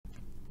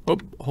Oh,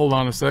 hold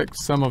on a sec.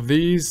 Some of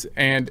these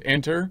and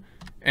enter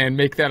and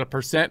make that a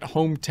percent,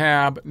 home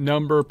tab,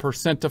 number,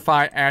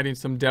 percentify, adding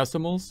some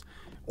decimals.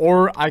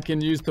 Or I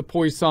can use the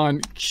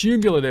Poisson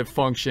cumulative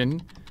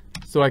function.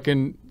 So I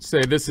can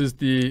say this is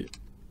the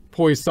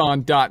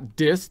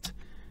Poisson.dist.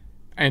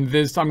 And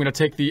this, I'm going to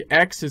take the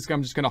X,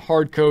 I'm just going to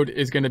hard code,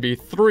 is going to be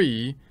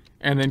 3.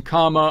 And then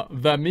comma,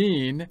 the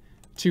mean,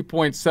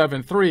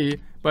 2.73.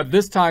 But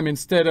this time,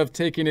 instead of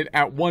taking it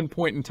at one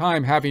point in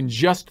time, having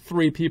just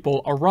 3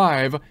 people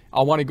arrive,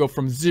 I want to go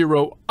from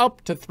 0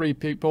 up to 3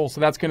 people. So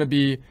that's going to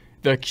be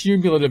the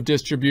cumulative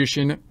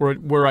distribution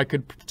where I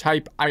could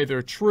type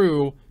either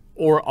true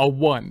or a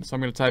 1. So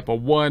I'm going to type a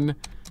 1,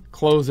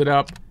 close it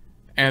up,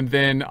 and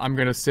then I'm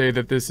going to say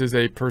that this is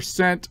a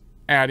percent,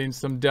 adding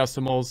some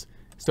decimals.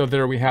 So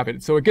there we have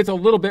it. So it gets a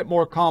little bit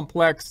more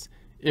complex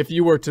if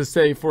you were to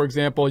say, for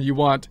example, you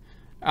want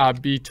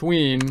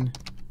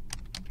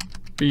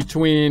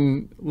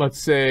between,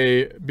 let's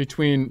say,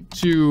 between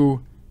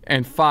 2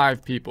 and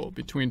 5 people,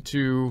 between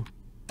 2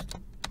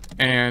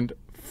 and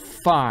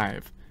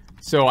 5.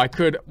 So I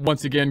could,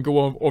 once again,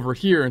 go over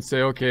here and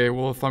say, okay,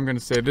 well, if I'm going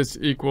to say this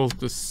equals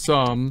the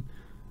sum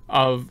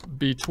of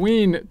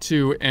between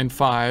 2 and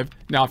 5.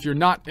 Now, if you're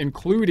not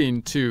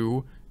including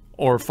 2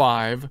 or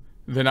 5,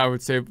 then I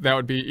would say that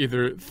would be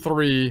either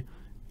 3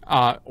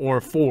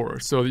 or 4.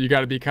 So you got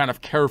to be kind of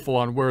careful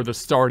on where the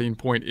starting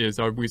point is.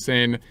 Are we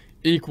saying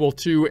equal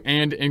to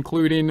and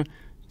including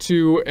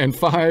 2 and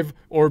 5,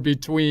 or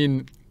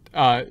between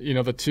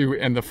the 2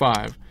 and the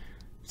 5?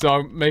 So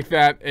I'll make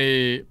that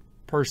a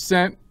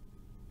percent,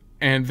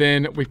 and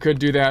then we could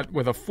do that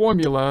with a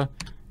formula.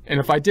 And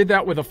if I did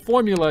that with a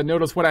formula,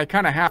 notice what I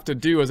kind of have to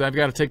do is I've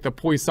got to take the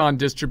Poisson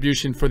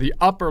distribution for the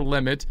upper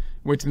limit,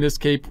 which in this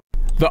case,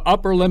 the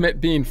upper limit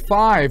being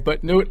 5,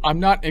 but note I'm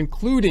not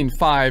including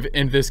 5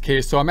 in this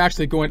case, so I'm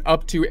actually going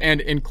up to and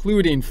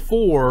including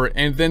 4,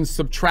 and then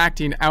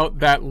subtracting out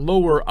that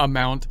lower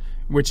amount,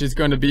 which is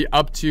going to be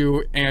up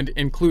to and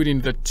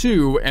including the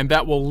 2, and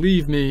that will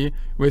leave me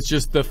with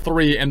just the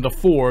 3 and the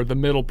 4, the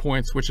middle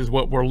points, which is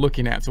what we're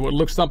looking at. So it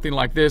looks something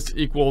like this,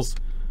 equals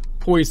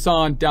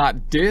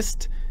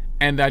Poisson.dist,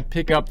 and I'd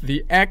pick up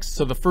the X.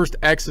 So the first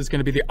X is going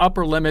to be the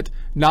upper limit,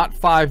 not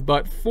 5,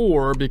 but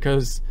 4,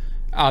 because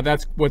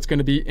that's what's going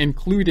to be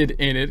included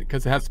in it,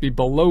 because it has to be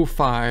below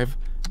 5,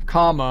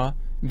 comma,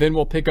 then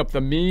we'll pick up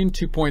the mean,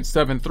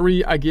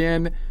 2.73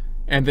 again,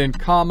 and then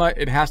comma,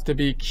 it has to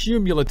be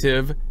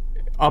cumulative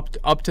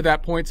up to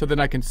that point, so then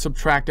I can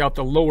subtract out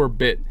the lower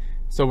bit.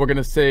 So we're going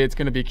to say it's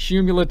going to be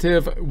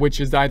cumulative, which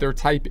is either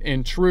type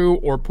in true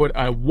or put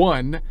a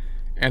 1,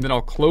 and then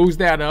I'll close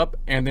that up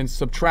and then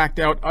subtract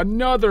out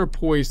another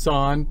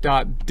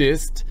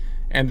Poisson.dist,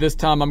 and this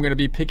time I'm going to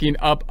be picking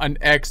up an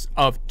X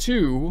of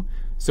 2.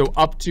 So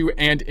up to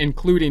and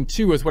including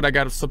 2 is what I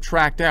got to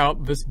subtract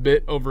out, this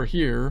bit over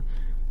here.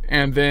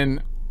 And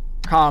then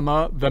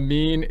comma, the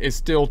mean is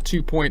still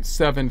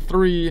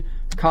 2.73,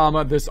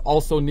 comma, this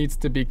also needs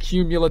to be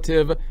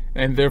cumulative,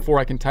 and therefore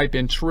I can type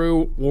in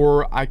true,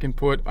 or I can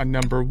put a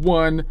number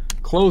 1,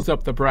 close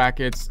up the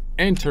brackets,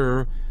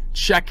 enter,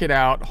 check it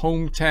out,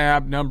 home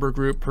tab, number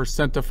group,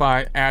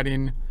 percentify,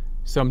 adding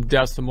some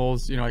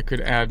decimals. I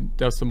could add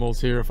decimals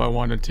here if I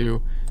wanted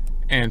to.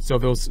 And so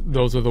those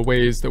are the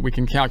ways that we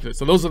can calculate.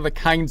 So those are the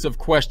kinds of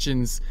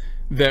questions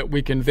that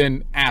we can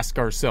then ask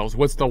ourselves.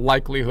 What's the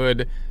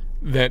likelihood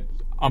that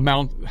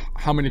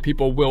how many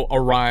people will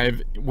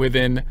arrive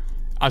within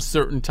a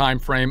certain time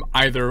frame,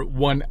 either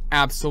one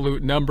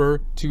absolute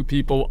number, 2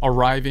 people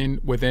arriving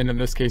within, in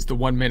this case, the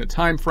 1 minute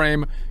time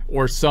frame,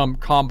 or some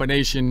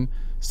combination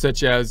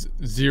such as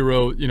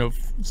 0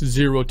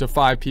 to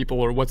 5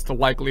 people, or what's the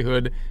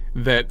likelihood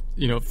that,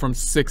 from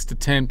 6 to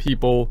 10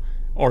 people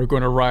are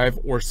going to arrive,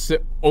 or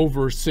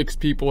over 6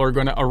 people are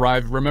going to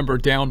arrive. Remember,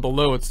 down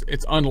below,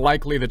 it's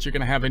unlikely that you're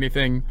going to have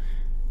anything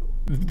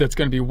that's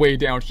going to be way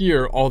down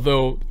here,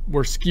 although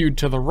we're skewed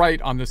to the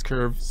right on this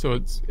curve. So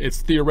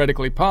it's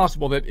theoretically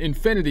possible that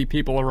infinity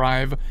people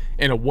arrive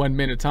in a 1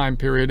 minute time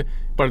period,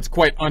 but it's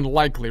quite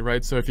unlikely,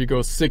 right? So if you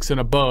go 6 and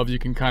above, you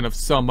can kind of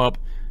sum up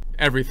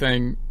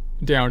everything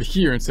down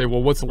here and say,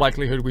 well, what's the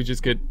likelihood we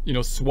just get,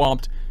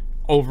 swamped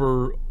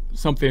over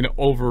something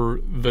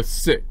over the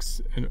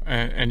 6,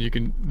 and you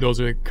can,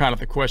 those are kind of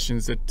the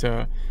questions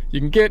that you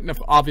can get, and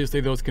obviously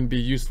those can be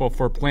useful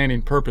for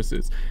planning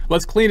purposes.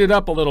 Let's clean it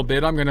up a little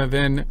bit. I'm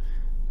going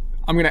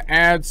to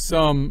add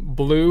some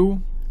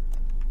blue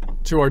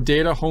to our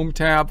data, home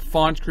tab,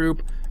 font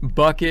group,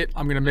 bucket.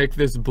 I'm going to make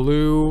this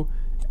blue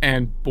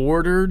and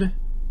bordered.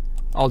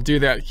 I'll do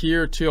that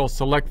here too. I'll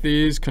select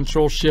these,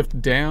 Control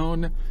Shift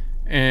down,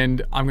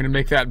 and I'm going to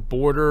make that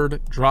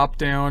bordered drop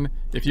down.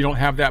 If you don't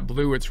have that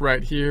blue, it's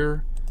right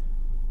here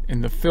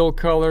in the fill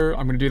color.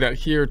 I'm going to do that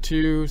here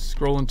too,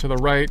 scrolling to the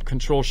right,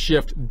 Control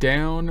Shift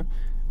down.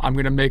 I'm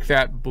going to make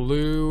that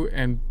blue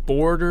and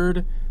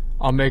bordered.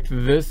 I'll make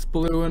this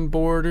blue and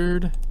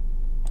bordered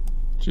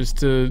just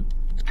to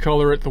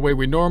color it the way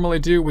we normally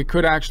do. We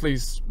could actually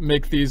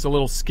make these a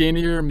little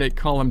skinnier, make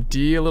column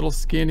D a little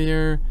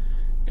skinnier,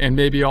 and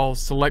maybe I'll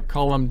select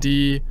column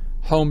D,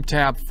 Home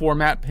tab,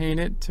 format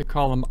painted to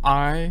column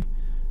I,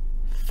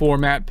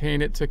 format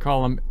painted to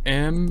column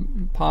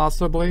M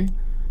possibly,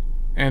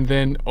 and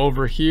then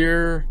over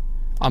here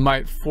I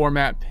might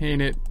format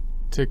paint it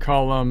to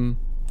column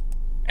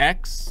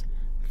X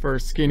for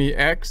skinny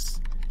X,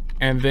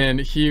 and then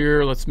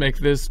here let's make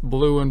this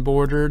blue and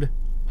bordered.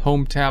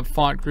 Home tab,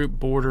 font group,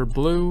 border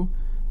blue.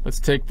 Let's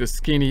take the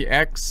skinny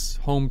X,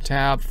 home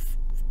tab,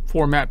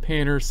 format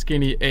painter,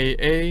 skinny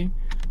AA.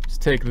 Let's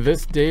take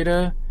this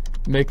data,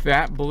 make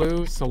that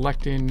blue,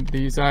 selecting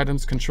these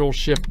items, Control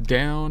Shift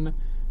down.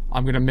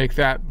 I'm gonna make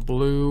that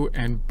blue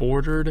and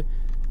bordered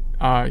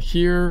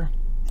here.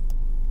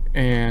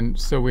 And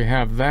so we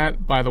have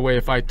that. By the way,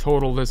 if I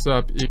total this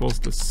up equals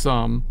the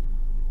sum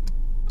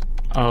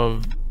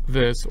of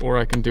this, or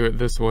I can do it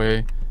this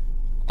way,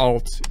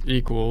 Alt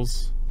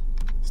equals,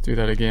 let's do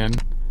that again,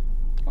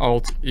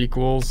 Alt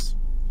equals,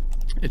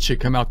 it should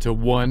come out to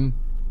 1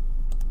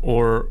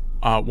 or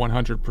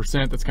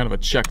 100%. That's kind of a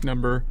check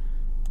number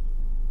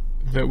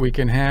that we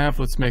can have.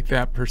 Let's make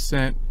that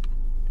percent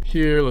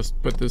here. Let's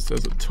put this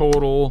as a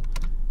total.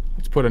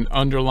 Let's put an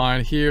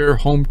underline here,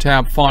 home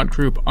tab, font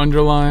group,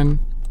 underline.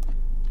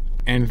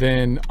 And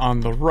then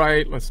on the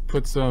right, let's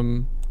put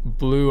some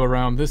blue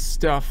around this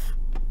stuff.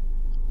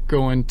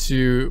 Go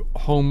into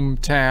home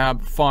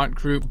tab, font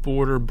group,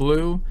 border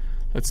blue.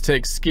 Let's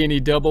take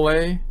skinny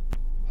AA,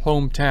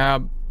 home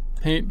tab,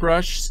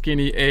 paintbrush,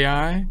 skinny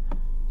AI.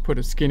 Put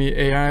a skinny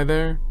AI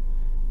there.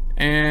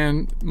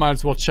 And might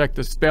as well check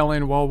the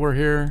spelling while we're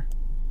here.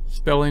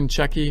 Spelling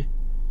checky.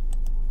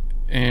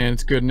 And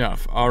it's good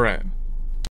enough. All right.